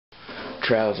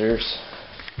trousers,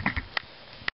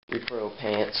 repro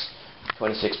pants,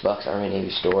 26 bucks at Army Navy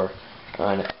store.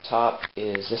 And up top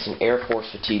is this an Air Force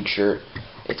fatigue shirt.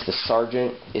 It's the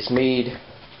Sergeant. It's made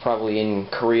probably in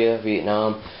Korea,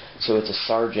 Vietnam, so it's a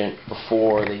Sergeant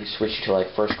before they switched to like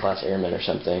first class airmen or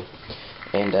something.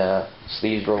 And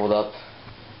sleeves rolled up,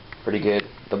 pretty good.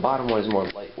 The bottom one is more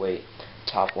lightweight.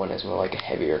 The top one is more like a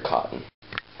heavier cotton.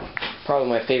 Probably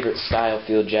my favorite style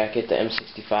field jacket, the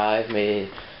M65, made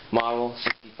model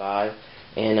 65.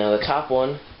 And the top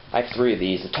one, I have 3 of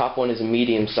these. The top one is a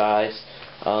medium size.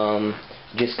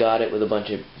 Just got it with a bunch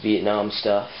of Vietnam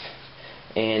stuff.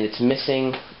 And it's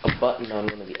missing a button on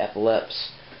one of the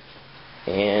epaulets.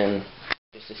 And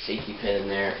just a safety pin in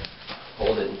there.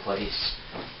 Hold it in place.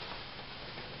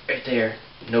 Right there.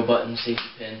 No button, safety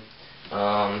pin.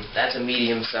 That's a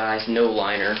medium size, no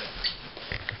liner.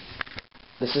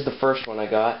 This is the first one I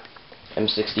got.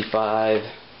 M65,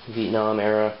 Vietnam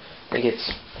era. I think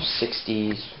it's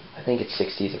 60s. I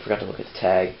forgot to look at the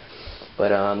tag. But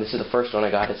this is the first one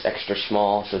I got. It's extra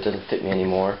small, so it doesn't fit me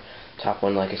anymore. Top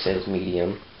one, like I said, is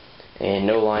medium. And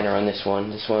no liner on this one.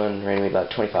 This one ran me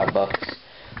about 25 bucks.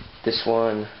 This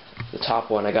one, the top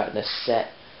one, I got in a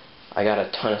set. I got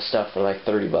a ton of stuff for like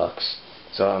 30 bucks.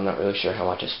 So I'm not really sure how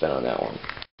much I spent on that one.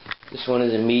 This one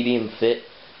is a medium fit.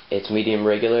 It's medium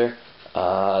regular.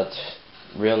 It's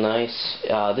real nice.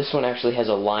 This one actually has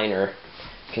a liner.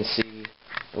 You can see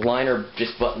the liner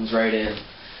just buttons right in.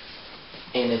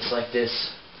 And it's like this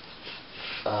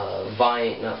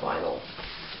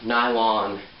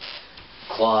nylon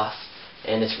cloth,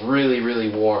 and it's really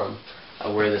warm. I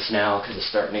wear this now because it's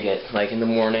starting to get, like in the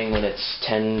morning when it's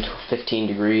 10 to 15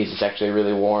 degrees, it's actually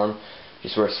really warm.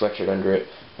 Just wear a sweatshirt under it,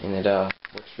 and it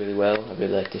works really well. I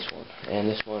really like this one. And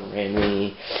this one ran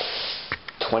me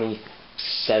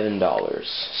 $27.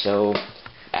 So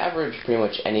average pretty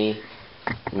much any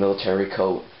military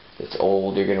coat that's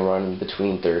old, you're going to run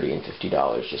between $30 and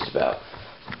 $50 just about.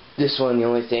 This one, I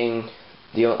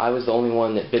was the only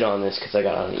one that bid on this because I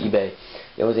got it on eBay.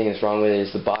 The only thing that's wrong with it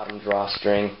is the bottom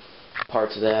drawstring.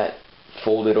 Parts of that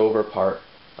folded over part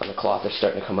on the cloth are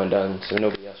starting to come undone, so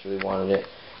nobody else really wanted it.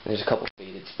 And there's a couple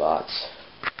faded spots,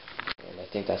 and I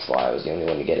think that's why I was the only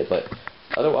one to get it. But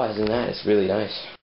otherwise than that, it's really nice.